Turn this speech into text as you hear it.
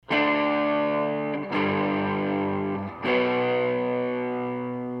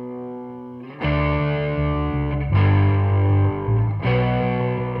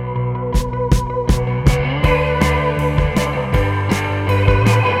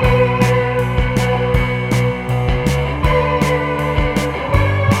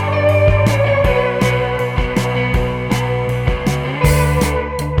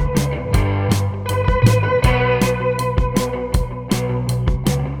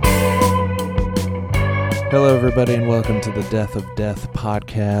Hello, everybody, and welcome to the Death of Death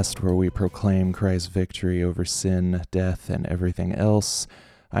podcast, where we proclaim Christ's victory over sin, death, and everything else.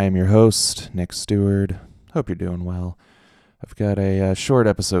 I am your host, Nick Stewart. Hope you're doing well. I've got a short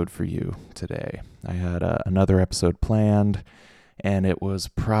episode for you today. I had another episode planned, and it was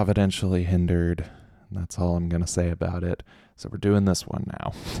providentially hindered. That's all I'm going to say about it. So we're doing this one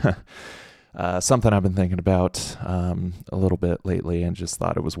now. Something I've been thinking about a little bit lately and just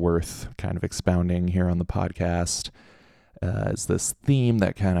thought it was worth kind of expounding here on the podcast is this theme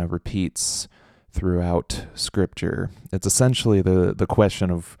that kind of repeats throughout Scripture. It's essentially the question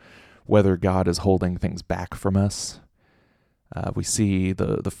of whether God is holding things back from us. We see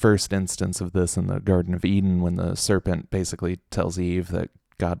the first instance of this in the Garden of Eden when the serpent basically tells Eve that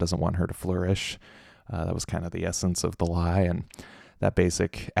God doesn't want her to flourish. That was kind of the essence of the lie, and that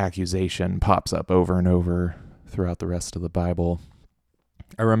basic accusation pops up over and over throughout the rest of the Bible.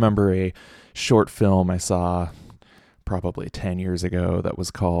 I remember a short film I saw probably 10 years ago that was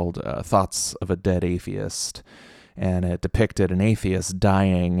called Thoughts of a Dead Atheist, and it depicted an atheist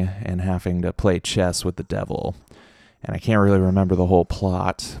dying and having to play chess with the devil. And I can't really remember the whole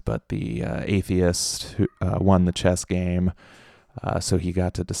plot, but the atheist who won the chess game, so he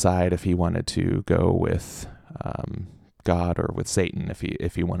got to decide if he wanted to go with God or with Satan,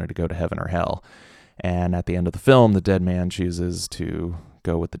 if he wanted to go to heaven or hell. And at the end of the film, the dead man chooses to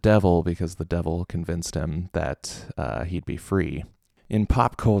go with the devil because the devil convinced him that he'd be free. In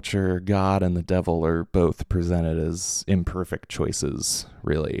pop culture, God and the devil are both presented as imperfect choices,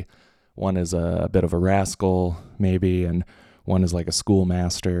 really. One is a bit of a rascal, maybe, and one is like a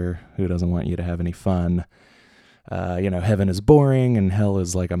schoolmaster who doesn't want you to have any fun. Heaven is boring and hell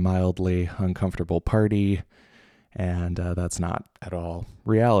is like a mildly uncomfortable party. And that's not at all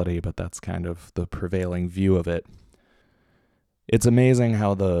reality, but that's kind of the prevailing view of it. It's amazing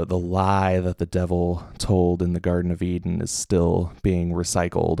how the lie that the devil told in the Garden of Eden is still being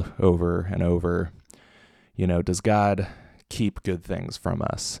recycled over and over. You know, does God keep good things from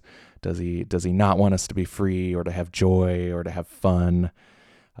us? Does he not want us to be free or to have joy or to have fun?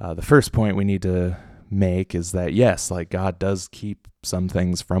 The first point we need to make is that, yes, like God does keep some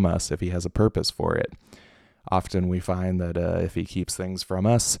things from us if he has a purpose for it. Often we find that if he keeps things from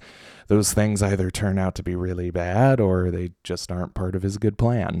us, those things either turn out to be really bad or they just aren't part of his good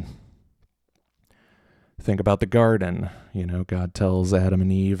plan. Think about the garden. You know, God tells Adam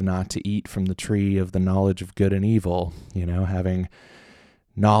and Eve not to eat from the tree of the knowledge of good and evil. You know, having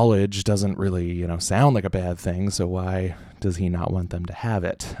knowledge doesn't really, sound like a bad thing, so why does he not want them to have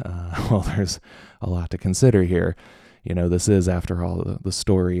it? Well, there's a lot to consider here. You know, this is, after all, the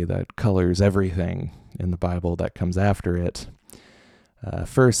story that colors everything in the Bible that comes after it.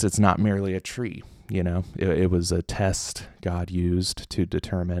 First, it's not merely a tree. It was a test God used to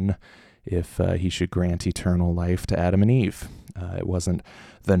determine if he should grant eternal life to Adam and Eve. It wasn't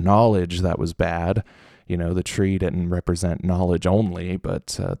the knowledge that was bad. The tree didn't represent knowledge only,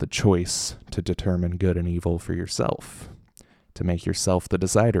 but the choice to determine good and evil for yourself, to make yourself the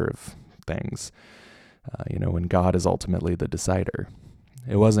decider of things. When God is ultimately the decider.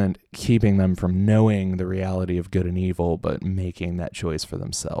 It wasn't keeping them from knowing the reality of good and evil, but making that choice for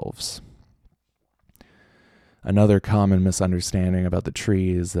themselves. Another common misunderstanding about the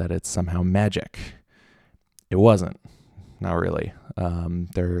tree is that it's somehow magic. It wasn't. Not really.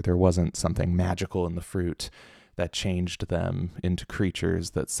 There wasn't something magical in the fruit that changed them into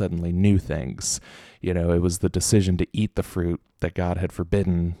creatures that suddenly knew things. It was the decision to eat the fruit that God had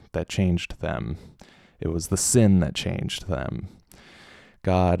forbidden that changed them. It was the sin that changed them.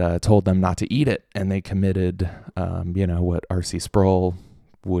 God told them not to eat it, and they committed, what R.C. Sproul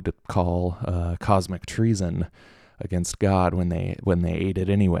would call cosmic treason against God when they ate it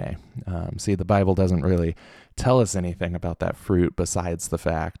anyway. See, the Bible doesn't really tell us anything about that fruit besides the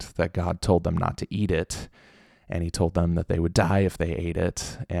fact that God told them not to eat it, and he told them that they would die if they ate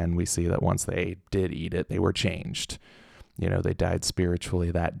it, and we see that once they did eat it, they were changed. They died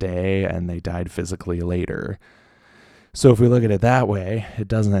spiritually that day, and they died physically later. So if we look at it that way, it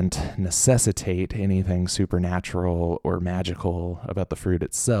doesn't necessitate anything supernatural or magical about the fruit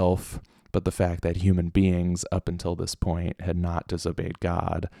itself, but the fact that human beings up until this point had not disobeyed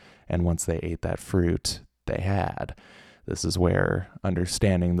God, and once they ate that fruit, they had. This is where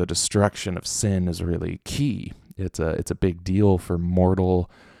understanding the destruction of sin is really key. It's a big deal for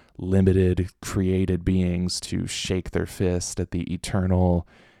mortal, limited, created beings to shake their fist at the eternal,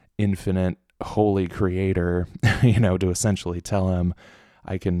 infinite, holy creator, to essentially tell him,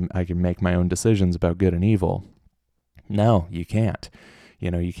 I can make my own decisions about good and evil. No, you can't.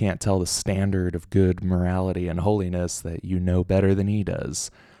 You can't tell the standard of good morality and holiness that you know better than he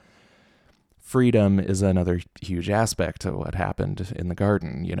does. Freedom is another huge aspect of what happened in the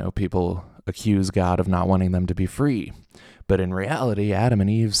garden. People accuse God of not wanting them to be free. But in reality, Adam and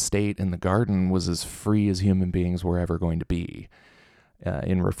Eve's state in the garden was as free as human beings were ever going to be.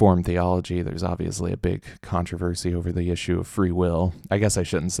 In Reformed theology, there's obviously a big controversy over the issue of free will. I guess I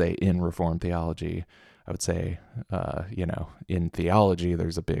shouldn't say in Reformed theology. I would say, in theology,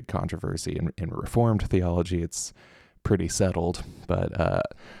 there's a big controversy. In Reformed theology, it's pretty settled. But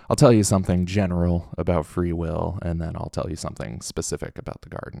I'll tell you something general about free will, and then I'll tell you something specific about the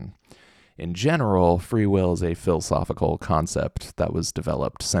garden. In general, free will is a philosophical concept that was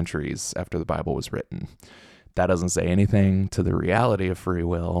developed centuries after the Bible was written. That doesn't say anything to the reality of free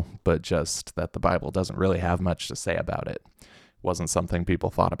will, but just that the Bible doesn't really have much to say about it. It wasn't something people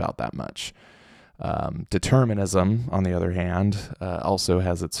thought about that much. Determinism, on the other hand, also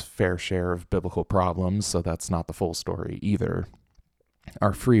has its fair share of biblical problems, so that's not the full story either.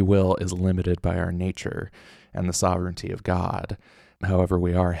 Our free will is limited by our nature and the sovereignty of God. However,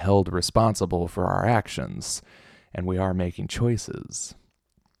 we are held responsible for our actions, and we are making choices.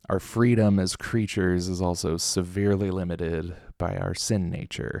 Our freedom as creatures is also severely limited by our sin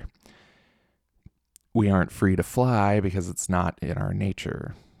nature. We aren't free to fly because it's not in our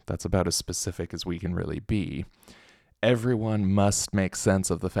nature. That's about as specific as we can really be. Everyone must make sense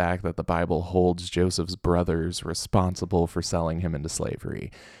of the fact that the Bible holds Joseph's brothers responsible for selling him into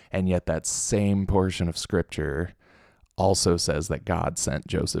slavery, and yet that same portion of Scripture also says that God sent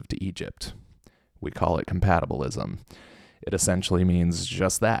Joseph to Egypt. We call it compatibilism. It essentially means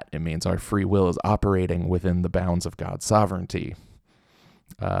just that. It means our free will is operating within the bounds of God's sovereignty.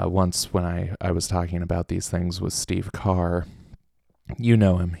 Once when I was talking about these things with Steve Carr, you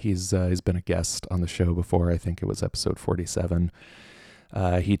know him. He's been a guest on the show before. I think it was episode 47.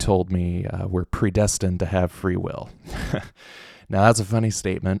 He told me we're predestined to have free will. Now, that's a funny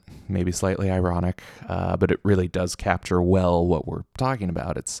statement, maybe slightly ironic, but it really does capture well what we're talking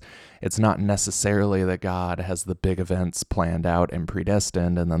about. It's not necessarily that God has the big events planned out and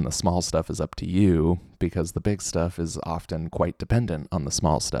predestined, and then the small stuff is up to you, because the big stuff is often quite dependent on the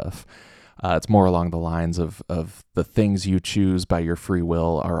small stuff. It's more along the lines of the things you choose by your free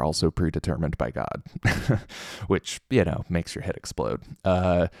will are also predetermined by God, which, makes your head explode.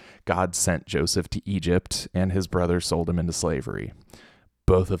 God sent Joseph to Egypt, and his brothers sold him into slavery.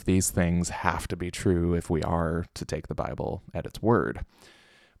 Both of these things have to be true if we are to take the Bible at its word.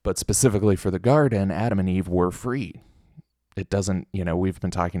 But specifically for the garden, Adam and Eve were free. It doesn't, we've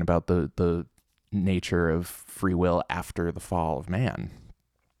been talking about the nature of free will after the fall of man.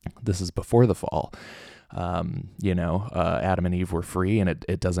 This is before the fall. Adam and Eve were free, and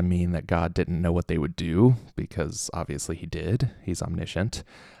it doesn't mean that God didn't know what they would do, because obviously he did. He's omniscient.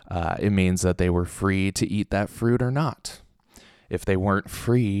 It means that they were free to eat that fruit or not. If they weren't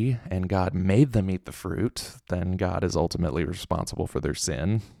free and God made them eat the fruit, then God is ultimately responsible for their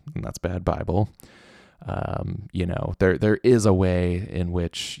sin, and that's bad Bible. There is a way in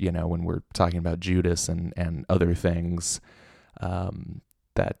which, when we're talking about Judas and other things,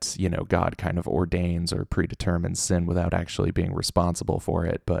 that, God kind of ordains or predetermines sin without actually being responsible for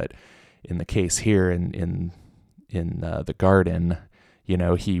it. But in the case here in the garden,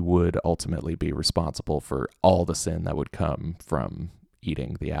 he would ultimately be responsible for all the sin that would come from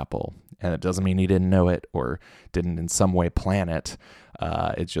eating the apple. And it doesn't mean he didn't know it or didn't in some way plan it.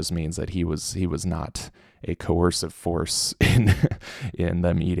 It just means that he was not a coercive force in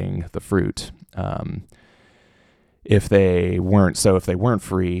them eating the fruit. If they weren't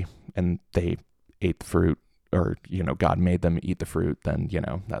free and they ate the fruit, or, God made them eat the fruit, then,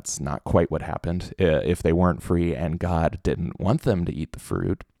 that's not quite what happened. If they weren't free and God didn't want them to eat the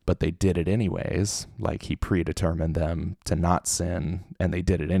fruit, but they did it anyways, like he predetermined them to not sin and they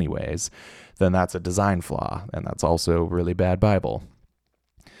did it anyways, then that's a design flaw, and that's also really bad Bible.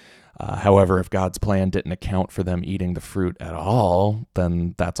 However, if God's plan didn't account for them eating the fruit at all,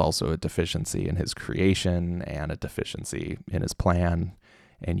 then that's also a deficiency in his creation and a deficiency in his plan.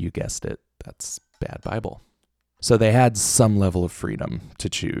 And you guessed it, that's bad Bible. So they had some level of freedom to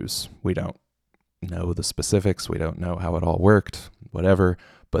choose. We don't know the specifics. We don't know how it all worked, whatever.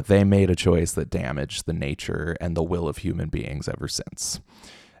 But they made a choice that damaged the nature and the will of human beings ever since.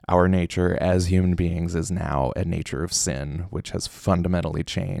 Our nature as human beings is now a nature of sin, which has fundamentally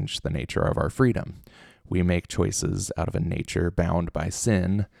changed the nature of our freedom. We make choices out of a nature bound by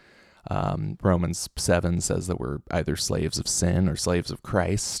sin. Romans 7 says that we're either slaves of sin or slaves of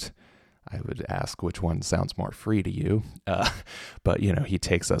Christ. I would ask which one sounds more free to you. But, he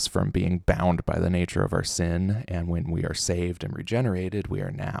takes us from being bound by the nature of our sin, and when we are saved and regenerated, we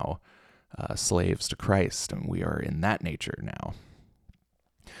are now slaves to Christ, and we are in that nature now.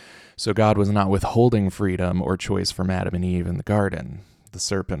 So God was not withholding freedom or choice from Adam and Eve in the garden. The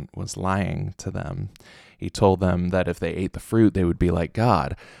serpent was lying to them. He told them that if they ate the fruit, they would be like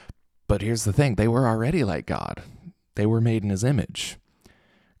God. But here's the thing, they were already like God. They were made in his image.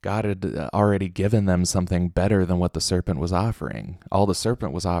 God had already given them something better than what the serpent was offering. All the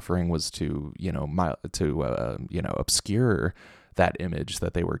serpent was offering was to obscure that image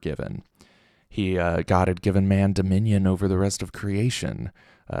that they were given. God had given man dominion over the rest of creation,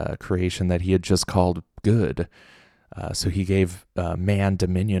 creation that he had just called good. So he gave man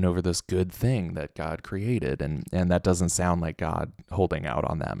dominion over this good thing that God created, and that doesn't sound like God holding out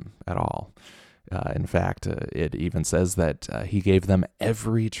on them at all. In fact, it even says that he gave them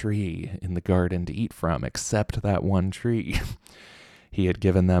every tree in the garden to eat from except that one tree. He had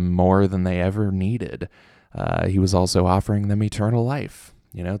given them more than they ever needed. He was also offering them eternal life.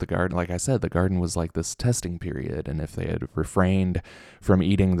 The garden, like I said, the garden was like this testing period, and if they had refrained from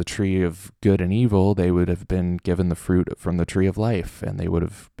eating the tree of good and evil, they would have been given the fruit from the tree of life, and they would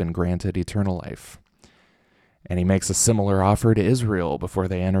have been granted eternal life. And he makes a similar offer to Israel before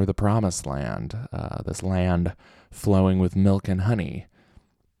they enter the promised land, this land flowing with milk and honey.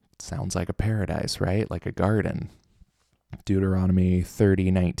 Sounds like a paradise, right? Like a garden. Deuteronomy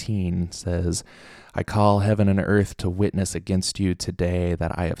 30:19 says, I call heaven and earth to witness against you today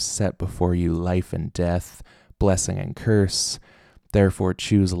that I have set before you life and death, blessing and curse. Therefore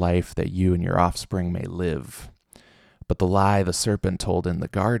choose life that you and your offspring may live. But the lie the serpent told in the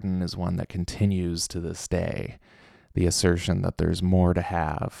garden is one that continues to this day. The assertion that there's more to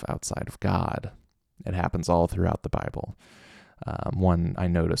have outside of God. It happens all throughout the Bible. One I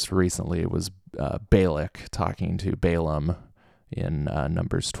noticed recently was Balak talking to Balaam in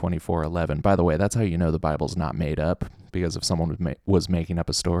Numbers 24:11. By the way, that's how you know the Bible's not made up, because if someone was making up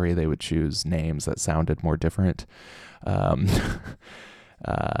a story, they would choose names that sounded more different. Numbers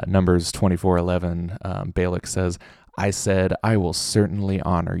 24:11, Balak says, I said, I will certainly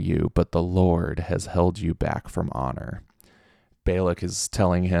honor you, but the Lord has held you back from honor. Balak is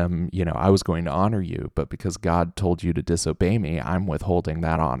telling him, I was going to honor you, but because God told you to disobey me, I'm withholding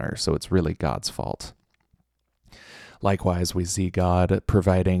that honor, so it's really God's fault. Likewise, we see God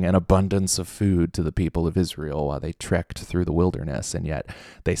providing an abundance of food to the people of Israel while they trekked through the wilderness, and yet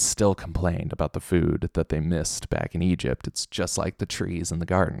they still complained about the food that they missed back in Egypt. It's just like the trees in the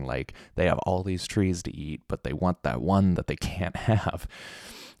garden. Like, they have all these trees to eat, but they want that one that they can't have.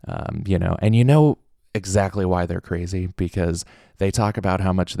 And exactly why they're crazy, because they talk about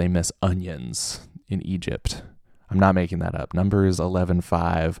how much they miss onions in Egypt. I'm not making that up. Numbers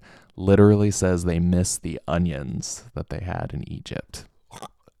 11:5 literally says they miss the onions that they had in Egypt.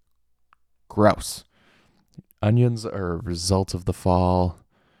 Gross. Onions are a result of the fall.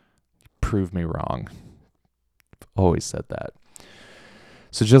 Prove me wrong. I've always said that.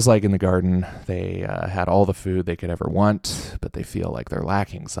 So just like in the garden, they had all the food they could ever want, but they feel like they're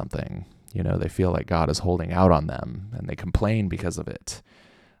lacking something. They feel like God is holding out on them, and they complain because of it.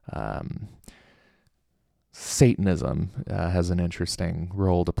 Satanism has an interesting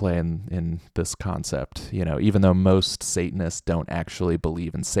role to play in this concept. Even though most Satanists don't actually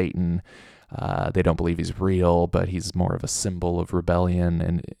believe in Satan, they don't believe he's real, but he's more of a symbol of rebellion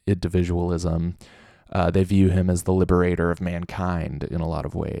and individualism. They view him as the liberator of mankind in a lot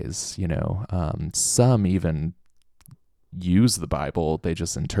of ways. Some even use the Bible, they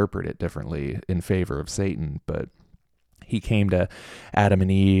just interpret it differently in favor of Satan, but he came to Adam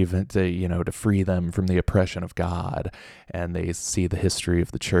and Eve to free them from the oppression of God, and they see the history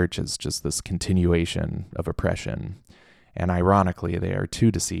of the church as just this continuation of oppression. And ironically, they are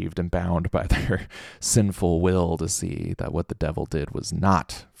too deceived and bound by their sinful will to see that what the devil did was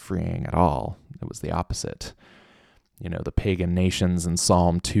not freeing at all. It was the opposite. The pagan nations in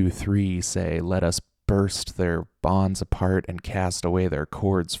Psalm 2:3 say, "Let us burst their bonds apart and cast away their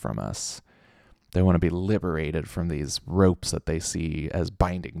cords from us." They want to be liberated from these ropes that they see as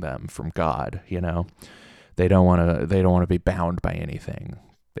binding them from God. They don't want to be bound by anything.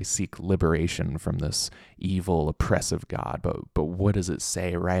 They seek liberation from this evil, oppressive God. But what does it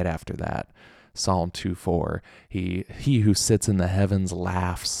say right after that? Psalm 2:4, he who sits in the heavens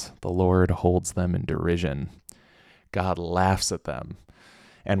laughs. The Lord holds them in derision. God laughs at them,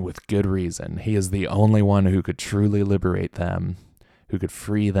 and with good reason. He is the only one who could truly liberate them, who could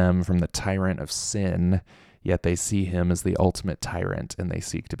free them from the tyrant of sin, yet they see him as the ultimate tyrant, and they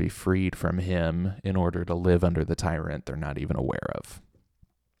seek to be freed from him in order to live under the tyrant they're not even aware of.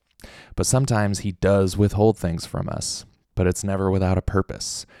 But sometimes he does withhold things from us, but it's never without a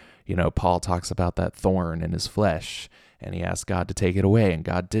purpose. Paul talks about that thorn in his flesh, and he asked God to take it away, and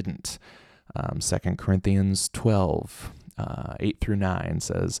God didn't. 2 Corinthians 12, 8 through 9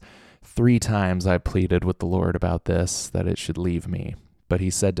 says, 3 times I pleaded with the Lord about this, that it should leave me. But he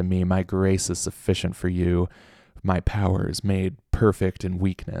said to me, my grace is sufficient for you. My power is made perfect in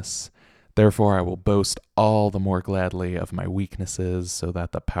weakness. Therefore I will boast all the more gladly of my weaknesses, so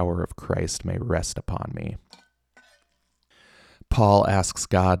that the power of Christ may rest upon me. Paul asks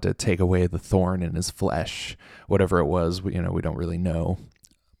God to take away the thorn in his flesh. Whatever it was, we don't really know.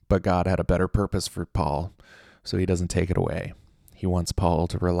 But God had a better purpose for Paul, so he doesn't take it away. He wants Paul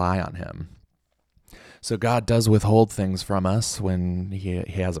to rely on him. So God does withhold things from us when he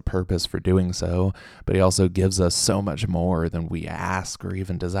has a purpose for doing so, but he also gives us so much more than we ask or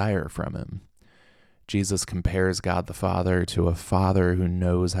even desire from him. Jesus compares God the Father to a father who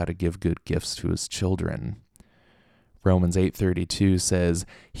knows how to give good gifts to his children. Romans 8:32 says,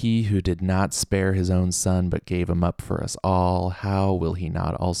 he who did not spare his own son but gave him up for us all, how will he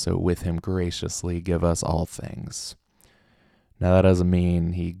not also with him graciously give us all things? Now that doesn't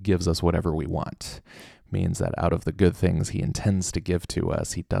mean he gives us whatever we want. It means that out of the good things he intends to give to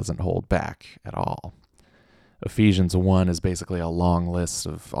us, he doesn't hold back at all. Ephesians 1 is basically a long list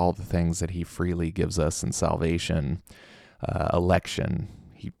of all the things that he freely gives us in salvation. Election,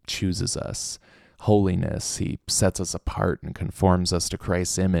 he chooses us. Holiness, he sets us apart and conforms us to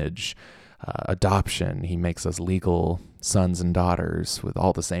Christ's image. Adoption, he makes us legal sons and daughters with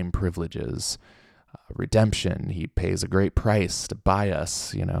all the same privileges. Redemption, he pays a great price to buy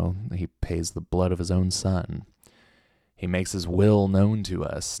us, he pays the blood of his own son. He makes his will known to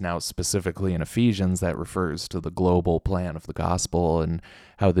us. Now, specifically in Ephesians, that refers to the global plan of the gospel and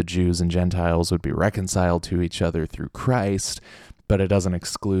how the Jews and Gentiles would be reconciled to each other through Christ, but it doesn't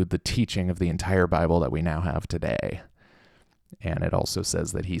exclude the teaching of the entire Bible that we now have today. And it also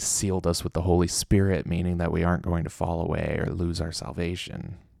says that he sealed us with the Holy Spirit, meaning that we aren't going to fall away or lose our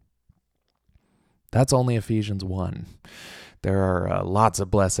salvation. That's only Ephesians 1. There are lots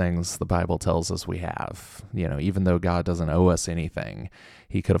of blessings the Bible tells us we have. Even though God doesn't owe us anything,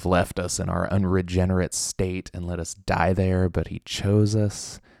 he could have left us in our unregenerate state and let us die there, but he chose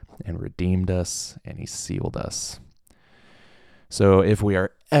us and redeemed us and he sealed us. So if we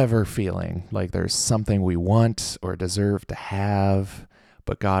are ever feeling like there's something we want or deserve to have,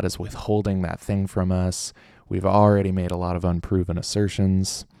 but God is withholding that thing from us, we've already made a lot of unproven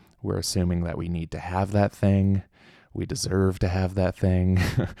assertions. We're assuming that we need to have that thing. We deserve to have that thing.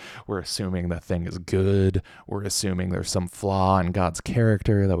 We're assuming that thing is good. We're assuming there's some flaw in God's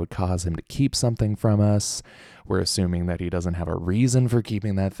character that would cause him to keep something from us. We're assuming that he doesn't have a reason for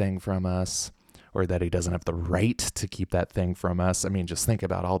keeping that thing from us, or that he doesn't have the right to keep that thing from us. I mean, just think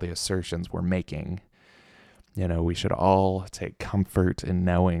about all the assertions we're making. We should all take comfort in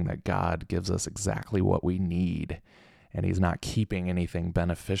knowing that God gives us exactly what we need, and he's not keeping anything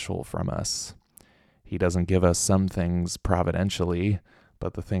beneficial from us. He doesn't give us some things providentially,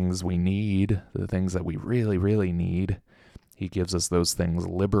 but the things we need, the things that we really, really need, he gives us those things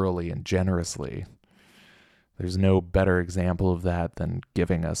liberally and generously. There's no better example of that than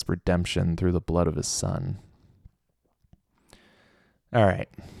giving us redemption through the blood of his son. All right,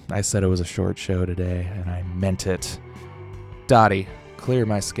 I said it was a short show today, and I meant it. Dottie, clear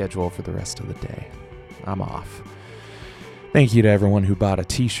my schedule for the rest of the day. I'm off. Thank you to everyone who bought a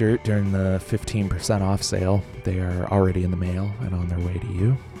t-shirt during the 15% off sale. They are already in the mail and on their way to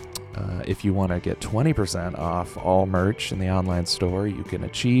you. If you want to get 20% off all merch in the online store, you can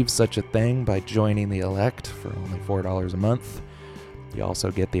achieve such a thing by joining the Elect for only $4 a month. You also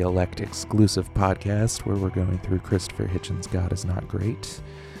get the Elect exclusive podcast where we're going through Christopher Hitchens' God is Not Great.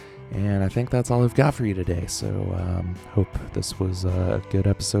 And I think that's all I've got for you today. So hope this was a good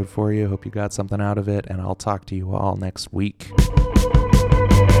episode for you. Hope you got something out of it. And I'll talk to you all next week.